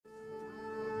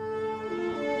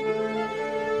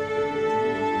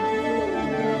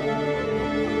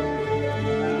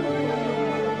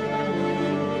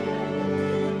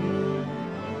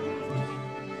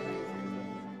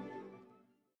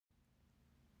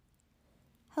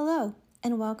Hello,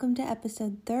 and welcome to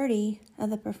episode 30 of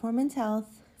the Performance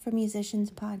Health for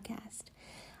Musicians podcast.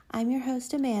 I'm your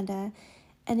host, Amanda,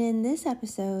 and in this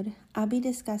episode, I'll be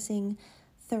discussing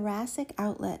thoracic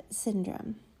outlet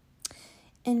syndrome.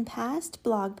 In past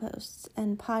blog posts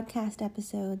and podcast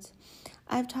episodes,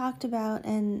 I've talked about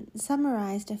and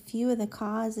summarized a few of the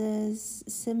causes,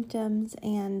 symptoms,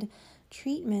 and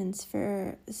treatments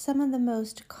for some of the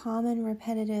most common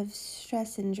repetitive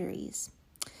stress injuries.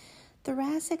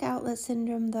 Thoracic outlet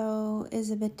syndrome, though,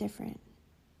 is a bit different.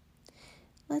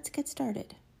 Let's get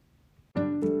started.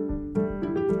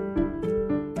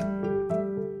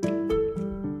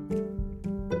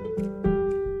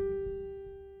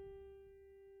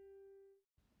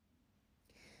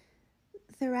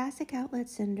 Thoracic outlet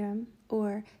syndrome,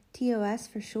 or TOS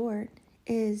for short,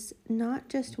 is not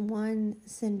just one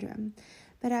syndrome,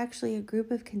 but actually a group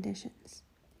of conditions.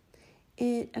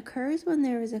 It occurs when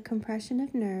there is a compression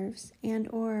of nerves and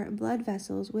or blood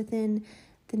vessels within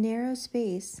the narrow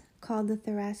space called the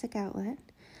thoracic outlet,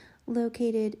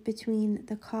 located between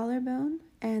the collarbone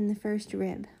and the first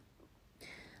rib.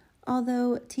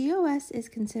 Although TOS is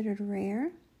considered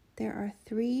rare, there are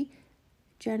three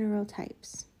general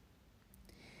types.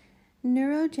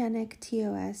 Neurogenic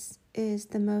TOS is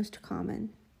the most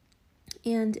common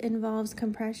and involves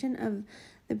compression of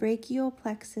the brachial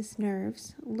plexus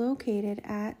nerves located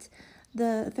at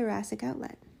the thoracic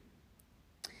outlet.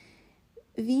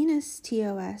 Venous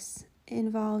TOS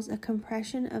involves a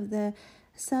compression of the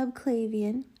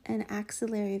subclavian and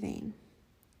axillary vein.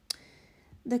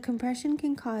 The compression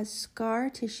can cause scar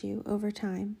tissue over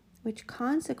time, which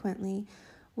consequently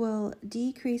will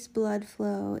decrease blood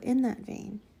flow in that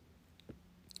vein.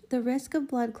 The risk of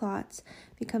blood clots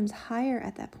becomes higher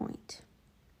at that point.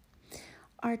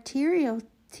 Arterial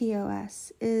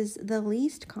TOS is the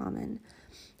least common,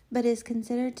 but is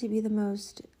considered to be the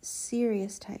most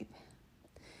serious type.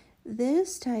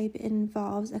 This type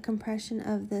involves a compression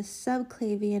of the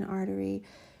subclavian artery,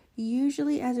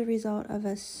 usually as a result of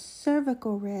a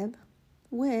cervical rib,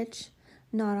 which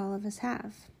not all of us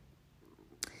have.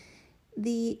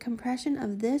 The compression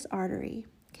of this artery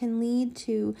can lead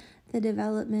to the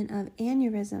development of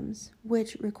aneurysms,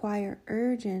 which require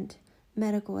urgent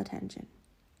medical attention.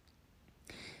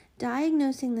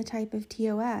 Diagnosing the type of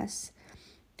TOS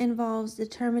involves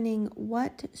determining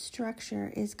what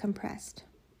structure is compressed.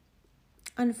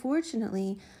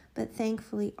 Unfortunately, but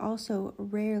thankfully also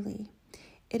rarely,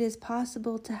 it is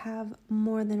possible to have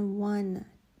more than one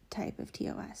type of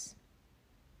TOS.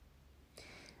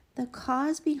 The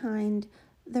cause behind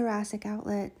thoracic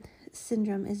outlet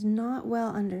syndrome is not well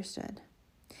understood.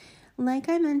 Like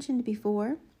I mentioned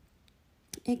before,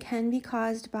 it can be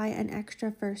caused by an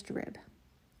extra first rib.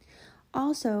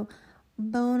 Also,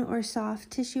 bone or soft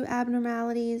tissue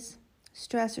abnormalities,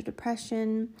 stress or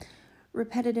depression,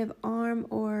 repetitive arm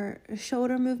or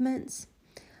shoulder movements,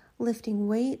 lifting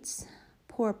weights,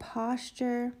 poor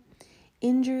posture,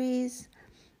 injuries,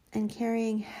 and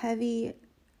carrying heavy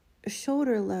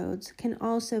shoulder loads can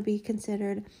also be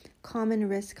considered common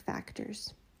risk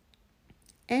factors.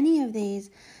 Any of these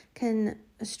can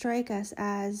strike us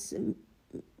as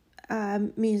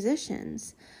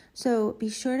musicians, so be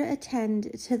sure to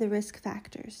attend to the risk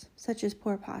factors, such as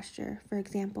poor posture, for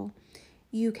example.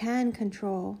 You can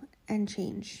control and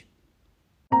change.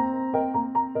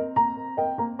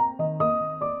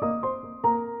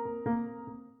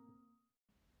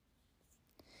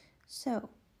 So,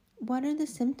 what are the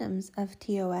symptoms of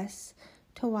TOS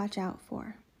to watch out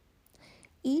for?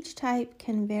 Each type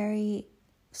can vary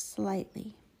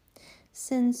slightly.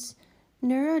 Since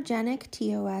neurogenic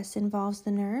TOS involves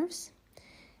the nerves,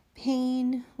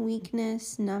 pain,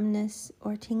 weakness, numbness,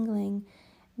 or tingling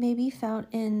may be felt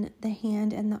in the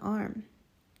hand and the arm.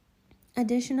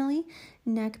 Additionally,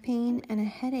 neck pain and a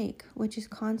headache, which is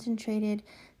concentrated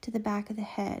to the back of the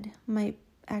head, might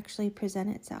actually present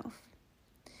itself.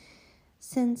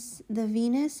 Since the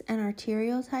venous and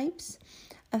arterial types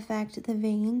affect the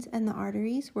veins and the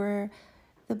arteries where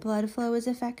the blood flow is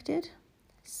affected,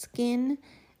 skin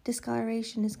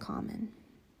discoloration is common.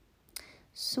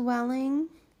 Swelling,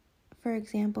 for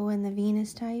example, in the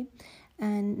venous type,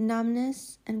 and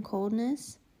numbness and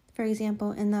coldness, for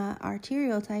example, in the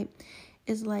arterial type,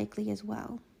 is likely as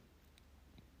well.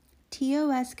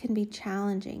 TOS can be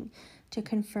challenging to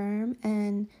confirm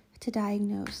and to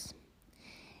diagnose.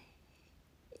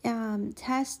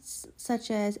 Tests such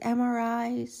as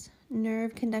MRIs,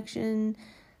 nerve conduction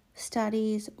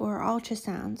studies, or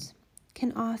ultrasounds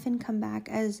can often come back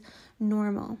as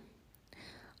normal.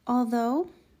 Although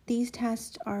these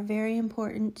tests are very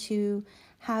important to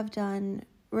have done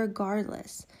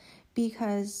regardless,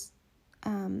 because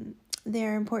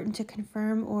They're important to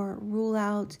confirm or rule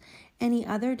out any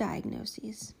other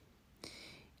diagnoses.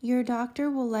 Your doctor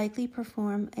will likely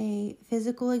perform a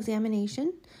physical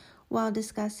examination while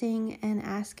discussing and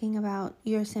asking about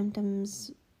your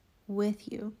symptoms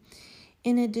with you.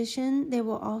 In addition, they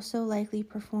will also likely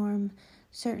perform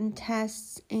certain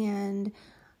tests and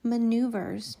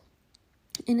maneuvers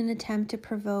in an attempt to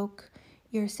provoke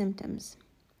your symptoms.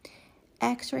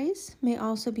 X-rays may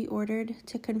also be ordered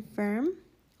to confirm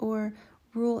or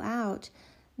rule out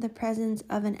the presence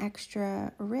of an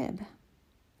extra rib.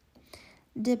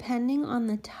 Depending on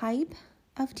the type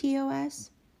of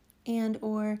TOS and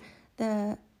or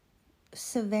the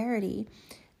severity,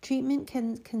 treatment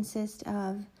can consist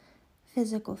of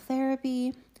physical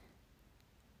therapy,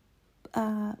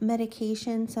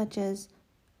 medication such as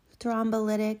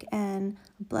thrombolytic and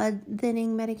blood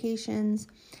thinning medications,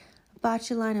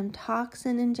 botulinum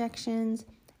toxin injections,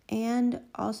 and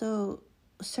also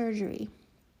surgery.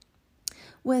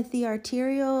 With the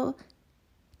arterial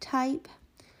type,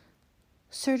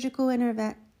 surgical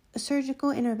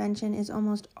intervention is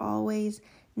almost always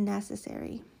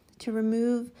necessary to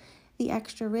remove the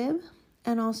extra rib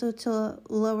and also to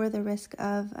lower the risk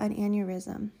of an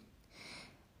aneurysm.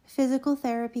 Physical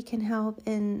therapy can help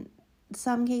in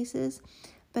some cases,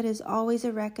 but is always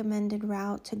a recommended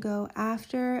route to go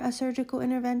after a surgical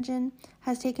intervention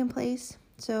has taken place,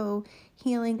 so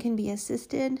healing can be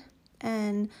assisted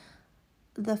and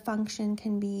the function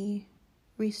can be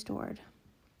restored.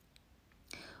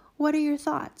 What are your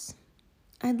thoughts?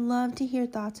 I'd love to hear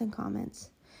thoughts and comments.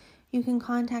 You can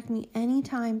contact me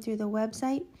anytime through the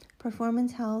website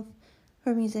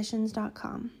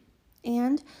performancehealthformusicians.com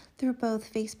and through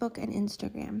both Facebook and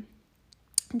Instagram.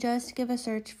 Just give a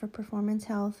search for Performance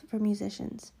Health for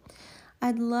Musicians.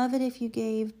 I'd love it if you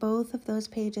gave both of those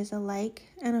pages a like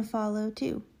and a follow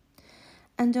too.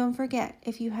 And don't forget,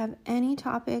 if you have any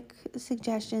topic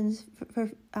suggestions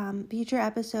for future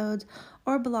episodes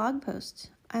or blog posts,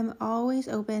 I'm always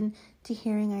open to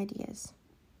hearing ideas.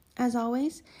 As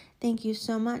always, thank you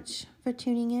so much for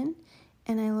tuning in,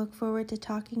 and I look forward to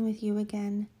talking with you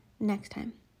again next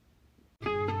time.